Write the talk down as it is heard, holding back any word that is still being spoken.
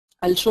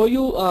I'll show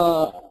you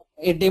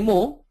a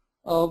demo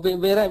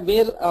where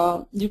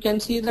you can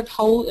see that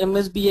how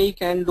MSBI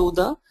can do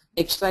the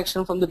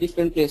extraction from the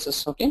different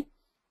places. Okay.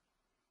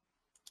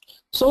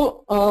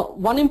 So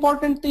one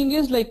important thing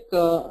is like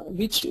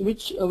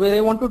where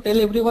I want to tell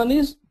everyone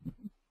is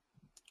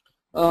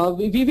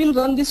we will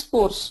run this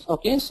course.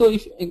 Okay. So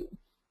if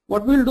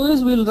what we'll do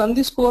is we'll run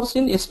this course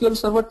in SQL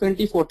Server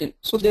 2014.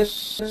 So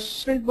there's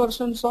different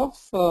versions of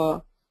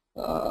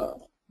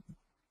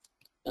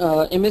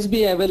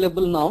MSBI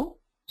available now.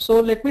 So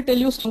let me tell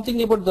you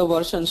something about the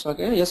versions.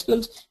 Okay,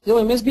 SQL.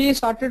 So MSBI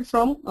started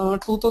from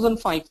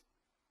 2005.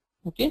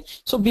 Okay,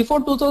 so before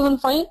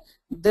 2005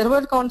 there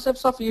were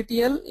concepts of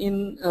ETL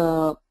in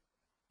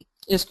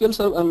SQL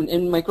Server,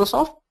 in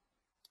Microsoft,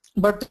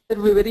 but they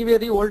were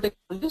very old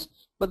technologies.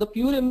 But the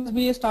pure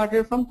MSBI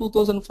started from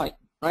 2005,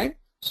 right?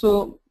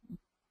 So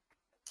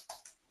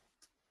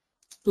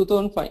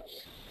 2005.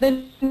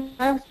 Then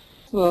have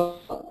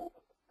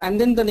and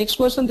then the next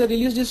version they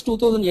released is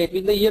 2008,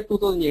 in the year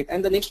 2008,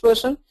 and the next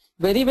version,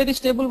 very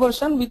stable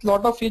version with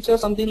lot of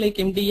features, something like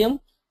MDM,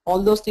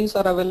 all those things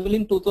are available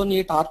in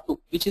 2008 R2,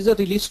 which is a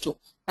release 2.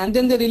 And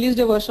then they released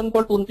a version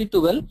called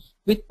 2012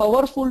 with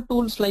powerful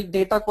tools like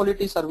data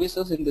quality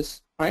services in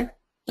this, right,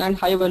 and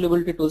high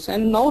availability tools.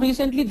 And now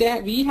recently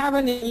we have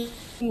an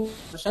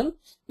version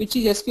which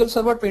is SQL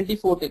Server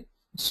 2014.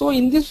 So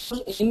in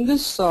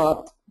this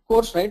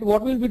course, right,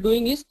 what we'll be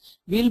doing is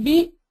we'll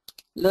be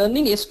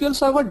learning SQL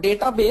Server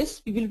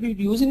database. We will be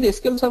using the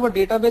SQL Server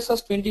database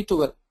as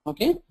 2012.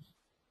 Okay,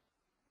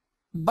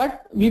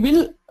 but we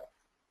will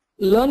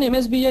learn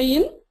MSBI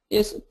in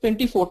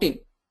 2014.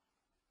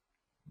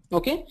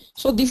 Okay,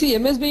 so this is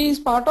MSBI is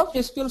part of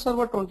SQL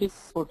Server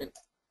 2014,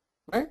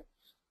 right?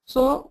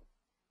 So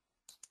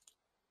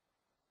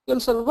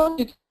SQL Server,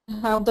 you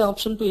have the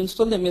option to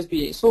install the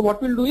MSBI. So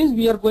what we'll do is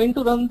we are going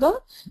to run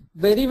the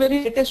very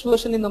latest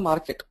version in the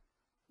market.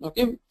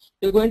 Okay,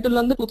 you're going to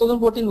learn the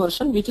 2014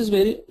 version, which is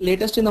very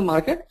latest in the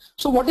market.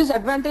 So what is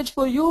advantage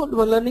for you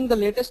learning the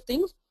latest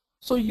things?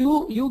 So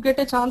you get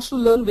a chance to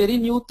learn very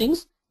new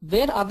things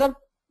where other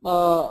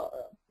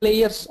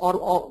players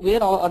or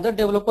where other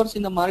developers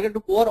in the market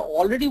who are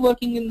already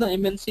working in the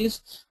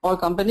MNCs or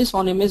companies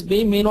on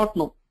MSBI may not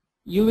know.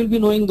 You will be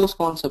knowing those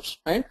concepts,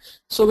 right?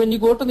 So when you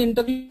go to the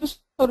interviews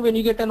or when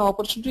you get an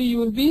opportunity, you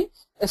will be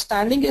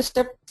standing a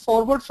step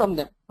forward from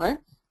them, right?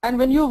 And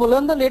when you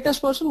learn the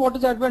latest version, what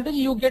is the advantage?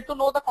 You get to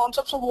know the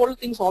concepts of old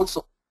things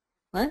also,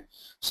 right?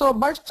 So,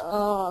 but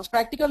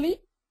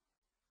practically,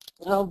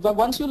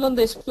 once you learn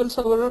the SQL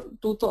Server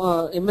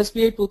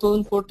MSBI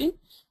 2014,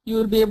 you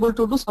will be able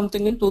to do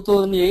something in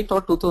 2008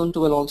 or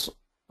 2012 also.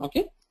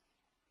 Okay.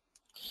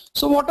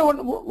 So what I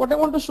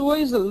want to show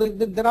is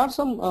there are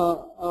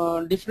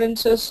some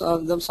differences,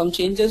 some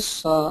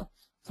changes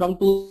from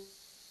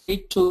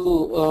 2008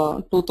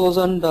 to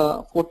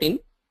 2014.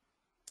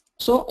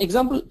 So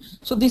example,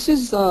 so this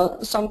is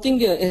something,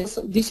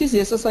 this is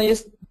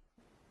SSIS.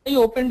 I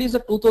opened is a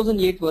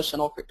 2008 version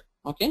of it.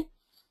 Okay,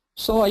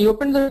 so I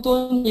opened the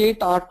 2008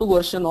 R2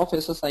 version of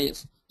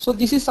SSIS. So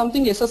this is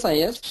something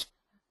SSIS.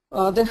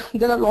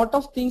 There are a lot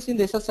of things in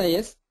the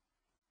SSIS.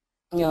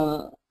 There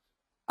are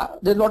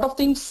a lot of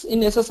things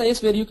in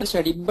SSIS where you can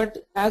study, but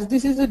as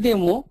this is a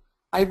demo,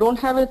 I don't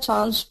have a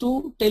chance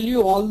to tell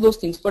you all those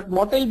things. But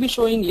what I'll be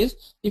showing is,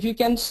 if you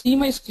can see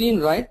my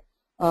screen, right?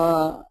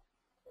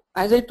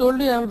 As I told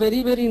you, I'm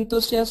very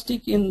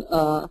enthusiastic in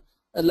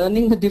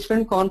learning the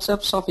different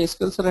concepts of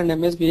SQL Server and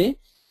MSBI.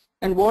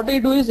 And what I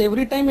do is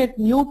every time a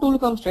new tool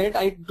comes, right,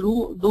 I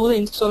do the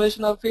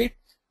installation of it,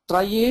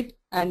 try it,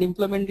 and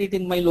implement it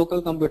in my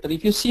local computer.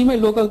 If you see my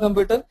local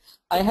computer,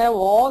 I have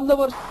all the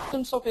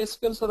versions of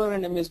SQL Server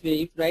and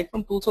MSBI, right,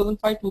 from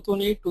 2005,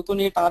 2008,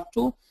 2008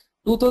 R2,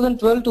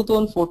 2012,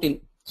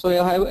 2014. So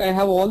I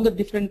have all the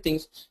different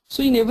things.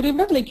 So in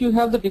everywhere, like you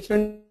have the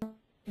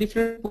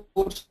different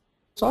ports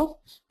of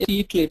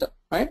it later,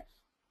 right?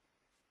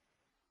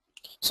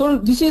 So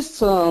this is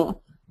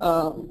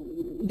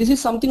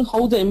something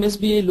how the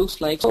MSBI looks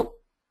like.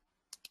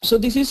 So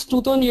this is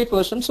 2008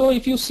 version. So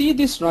if you see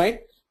this,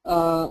 right,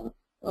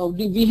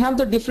 we have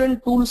the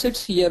different tool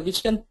sets here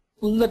which can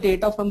pull the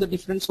data from the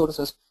different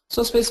sources.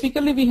 So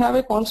specifically we have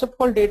a concept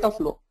called data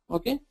flow.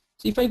 Okay,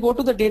 so if I go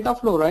to the data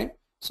flow, right,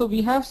 so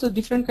we have the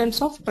different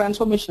kinds of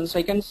transformations.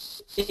 I can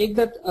take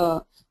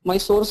that my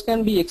source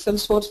can be Excel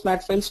source,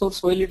 flat file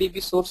source,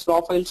 OLEDB source,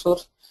 raw file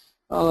source,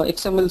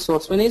 XML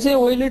source. When I say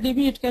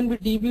OLEDB, it can be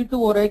DB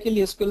to Oracle,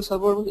 SQL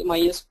Server,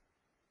 MySQL,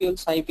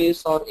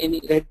 Sybase, or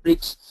any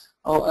Redbricks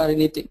or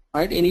anything,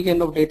 right? Any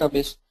kind of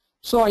database.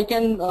 So I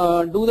can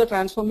do the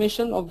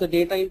transformation of the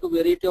data into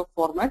variety of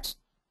formats,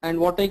 and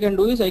what I can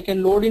do is I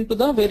can load into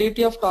the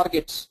variety of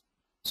targets.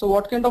 So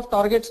what kind of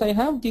targets I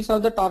have? These are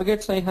the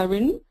targets I have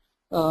in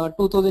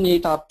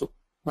 2008 R2,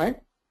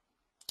 right?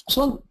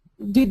 So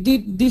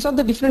these are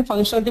the different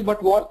functionality,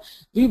 but what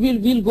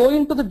we'll go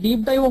into the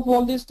deep dive of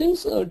all these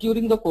things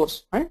during the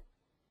course, right?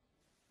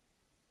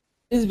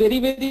 It's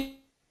very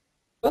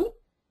well,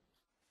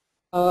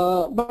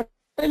 but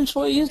I'll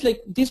show you is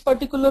like this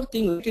particular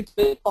thing. It's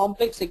a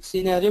complex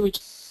scenario which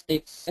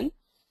takes in.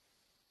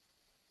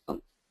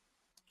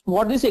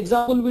 what this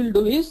example will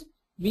do is,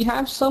 we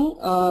have some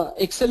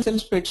Excel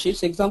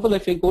spreadsheets. Example,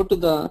 if I go to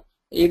the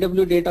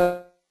AW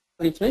data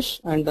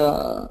refresh and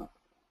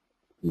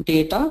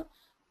data,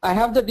 I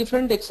have the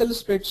different Excel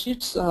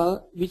spreadsheets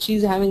which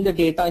is having the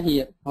data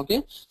here.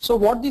 Okay, so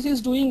what this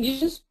is doing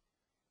is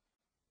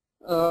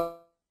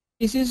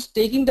this is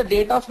taking the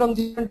data from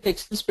different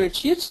Excel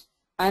spreadsheets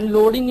and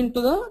loading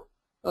into the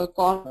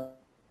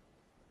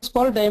it's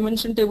called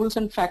dimension tables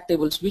and fact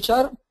tables, which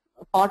are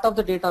part of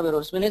the data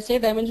warehouse. When I say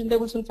dimension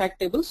tables and fact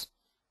tables,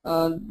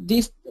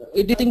 these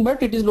editing,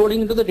 but it is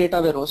loading into the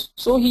data warehouse.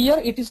 So here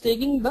it is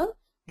taking the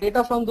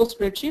data from those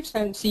spreadsheets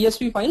and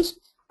CSV files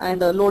and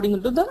loading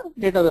into the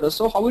data warehouse.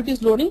 So how it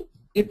is loading?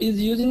 It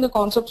is using the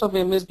concepts of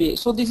MSBI.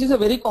 So this is a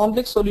very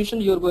complex solution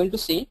you are going to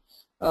see.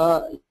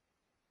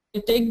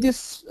 You take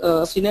this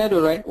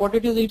scenario, right? What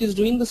it is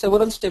doing the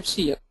several steps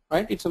here,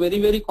 right? It's a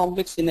very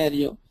complex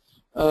scenario.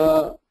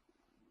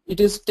 It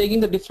is taking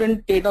the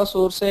different data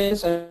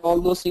sources and all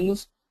those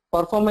things.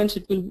 Performance,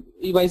 it will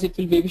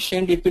be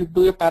efficient. It will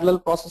do a parallel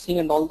processing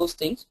and all those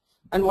things.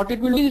 And what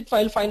it will do is it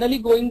will finally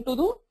go into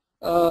the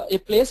a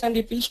place and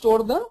it will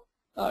store the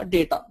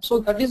data. So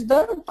that is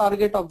the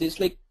target of this.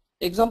 Like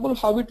example,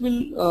 how it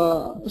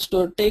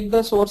will take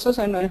the sources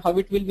and how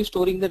it will be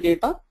storing the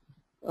data.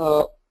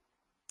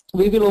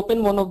 We will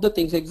open one of the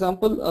things.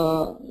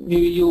 Example,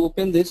 you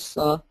open this.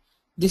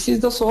 This is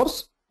the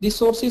source. This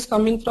source is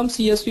coming from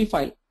CSV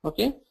file.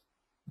 Okay.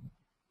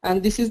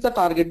 And this is the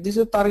target. This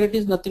is target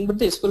is nothing but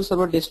the SQL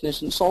Server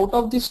destination. So out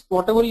of this,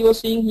 whatever you are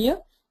seeing here,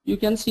 you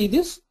can see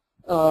this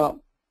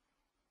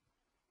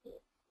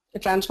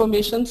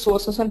transformation,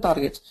 sources and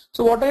targets.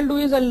 So what I'll do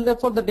is,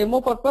 for the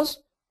demo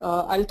purpose,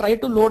 I'll try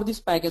to load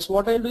this package.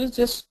 What I'll do is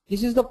just,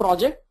 this is the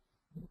project.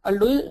 I'll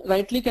do is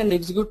right click and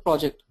execute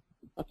project.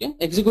 Okay,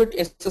 execute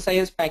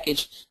SSIS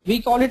package.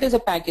 We call it as a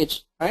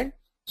package, right?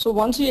 So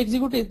once you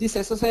execute this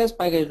SSIS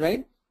package,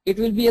 right, it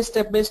will be a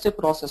step-by-step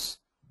process.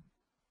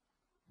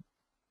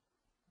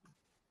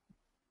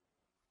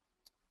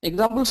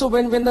 Example, so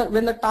when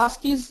the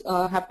task is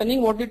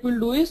happening, what it will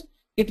do is,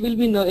 it will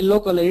be in yellow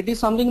color. It is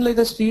something like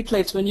the street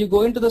lights. When you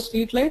go into the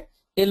street light,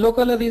 yellow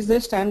color is the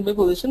standby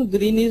position,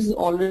 green is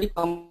already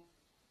come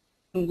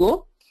and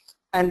go,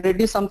 and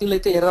red is something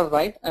like the error,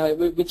 right,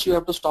 which you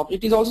have to stop.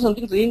 It is also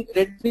something green,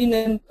 red, green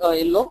and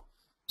yellow.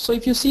 So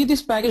if you see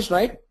this package,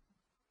 right,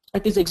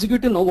 it is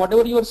executed now.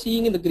 Whatever you are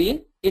seeing in the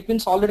green, it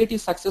means already it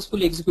is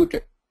successfully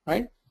executed,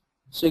 right?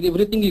 So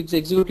everything is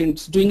executing.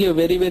 It's doing a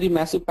very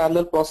massive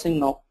parallel processing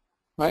now,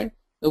 right?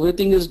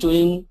 Everything is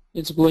doing,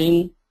 it's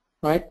going,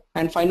 right?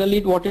 And finally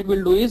what it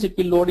will do is it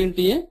will load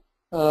into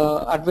a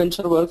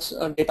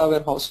AdventureWorks data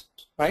warehouse,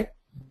 right?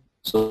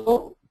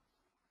 So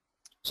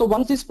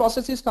once this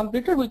process is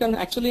completed, we can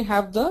actually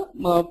have the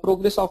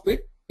progress of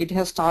it. It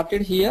has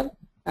started here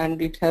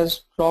and it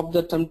has dropped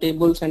the term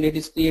tables and it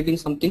is creating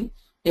something.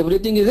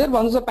 Everything is there.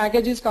 Once the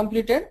package is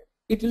completed,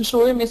 it will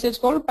show a message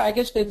called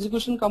package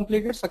execution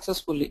completed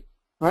successfully,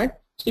 right?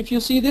 So if you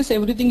see this,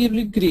 everything will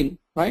be green,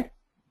 right?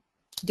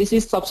 This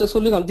is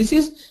successfully done. This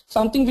is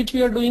something which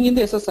we are doing in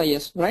the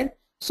SSIS, right?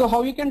 So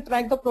how you can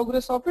track the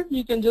progress of it?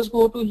 You can just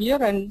go to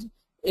here and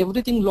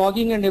everything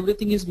logging and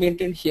everything is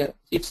maintained here.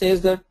 It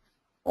says that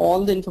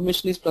all the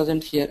information is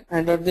present here,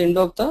 and at the end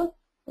of the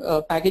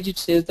package it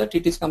says that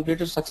it is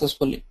completed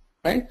successfully,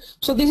 right?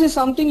 So this is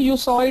something you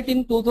saw it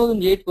in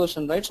 2008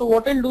 version, right? So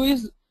what I'll do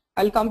is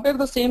I'll compare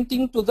the same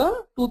thing to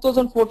the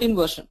 2014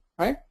 version,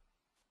 right?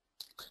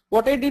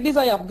 What I did is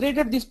I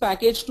upgraded this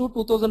package to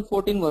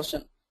 2014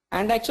 version,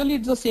 and actually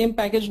it's the same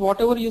package.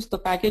 Whatever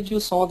the package you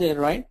saw there,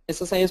 right?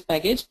 SSIS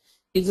package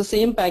is the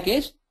same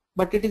package,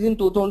 but it is in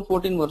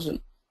 2014 version.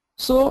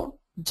 So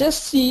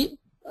just see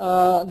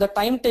the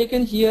time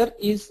taken here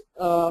is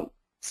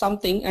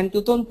something, and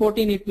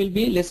 2014 it will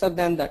be lesser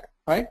than that,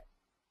 right?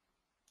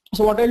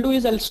 So what I'll do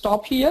is I'll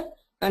stop here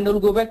and I'll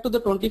go back to the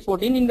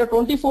 2014. In the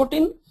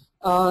 2014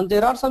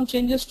 there are some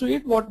changes to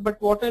it,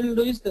 but what I'll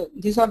do is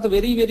these are the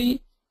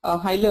very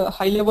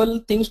high level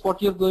things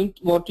what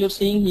you're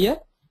seeing here,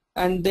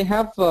 and they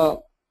have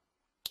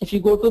if you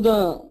go to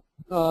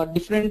the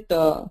different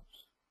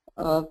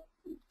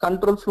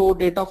control flow,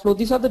 data flow,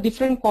 these are the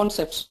different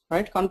concepts,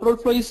 right? Control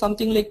flow is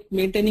something like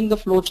maintaining the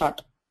flow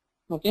chart,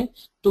 okay,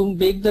 to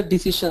make the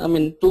decision, I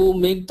mean to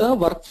make the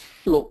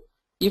workflow.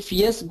 If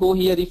yes, go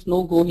here, if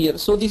no, go here.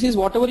 So this is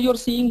whatever you're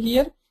seeing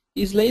here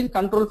is like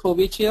control flow,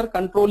 which you are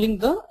controlling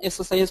the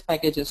SSIS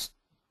packages.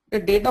 The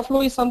data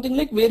flow is something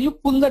like where you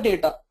pull the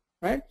data,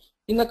 right?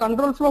 In the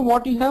control flow,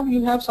 what you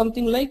have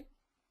something like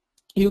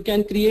you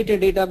can create a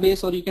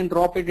database or you can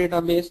drop a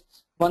database.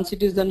 Once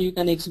it is done, you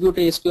can execute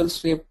a SQL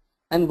script,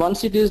 and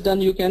once it is done,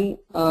 you can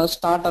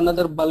start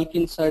another bulk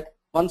insert.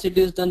 Once it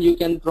is done, you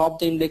can drop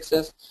the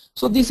indexes.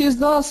 So this is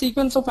the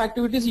sequence of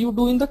activities you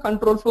do in the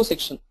control flow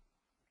section.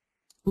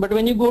 But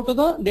when you go to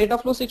the data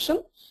flow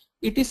section,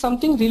 it is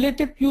something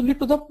related purely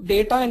to the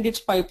data and its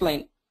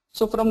pipeline.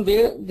 So from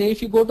there,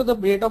 if you go to the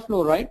data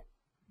flow, right,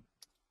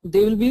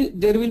 there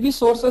will be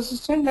source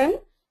assistant and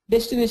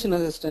destination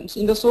assistance.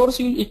 In the source,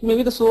 it may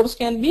be the source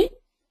can be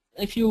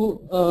if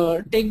you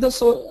take the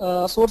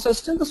source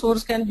assistant, the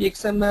source can be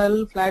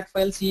XML, flat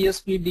file,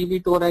 CSV,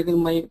 DB, Oracle,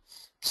 my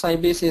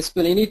Sybase,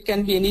 SQL, and it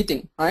can be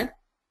anything, right?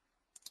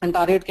 And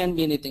target can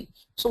be anything.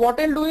 So what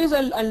I'll do is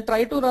I'll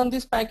try to run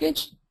this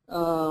package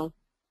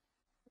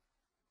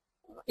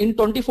in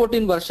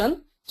 2014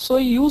 version. So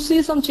you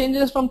see some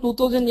changes from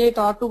 2008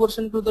 R2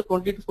 version to the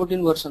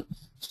 2014 version.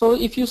 So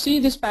if you see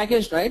this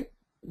package, right,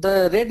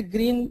 the red,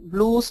 green,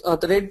 blues,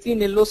 the red,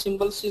 green, yellow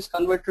symbols is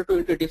converted to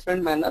into a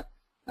different manner,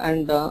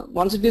 and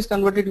once it is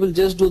converted, it will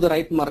just do the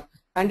right mark,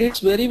 and it's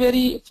very,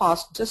 very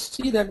fast. Just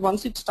see that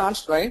once it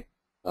starts, right,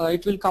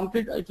 it will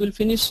complete, it will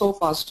finish so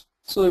fast.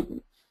 So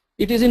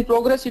it is in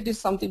progress. It is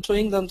something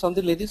showing them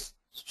something like this: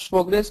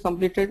 progress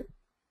completed,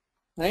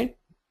 right?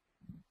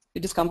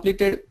 It is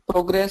completed,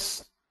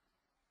 progress,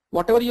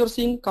 whatever you're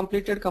seeing,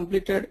 completed,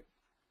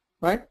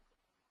 right?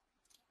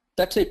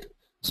 That's it.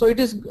 So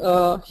it is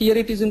here,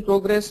 it is in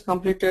progress,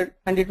 completed,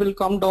 and it will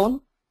come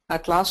down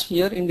at last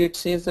here, and it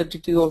says that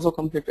it is also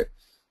completed.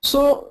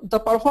 So the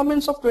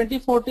performance of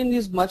 2014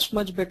 is much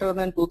better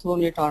than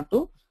 2008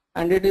 R2,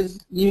 and it is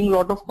giving a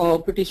lot of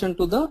competition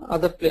to the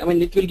other play. I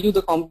mean, it will give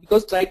the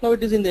because right now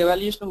it is in the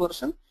evaluation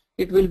version.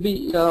 It will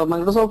be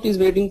Microsoft is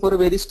waiting for a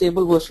very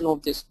stable version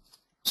of this.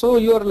 So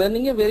you are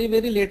learning a very,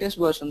 very latest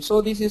version.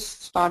 So this is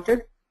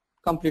started,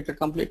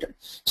 completed.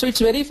 So it's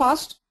very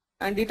fast,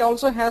 and it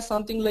also has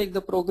something like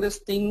the progress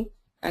thing,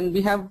 and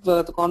we have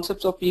the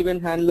concepts of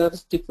event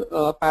handlers,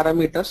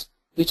 parameters,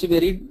 which are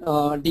very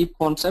deep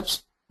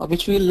concepts,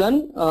 which we will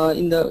learn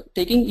in the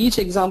taking each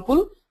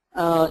example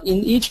in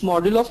each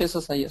module of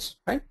SSIS,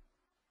 right?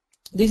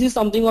 This is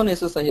something on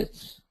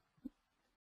SSIS.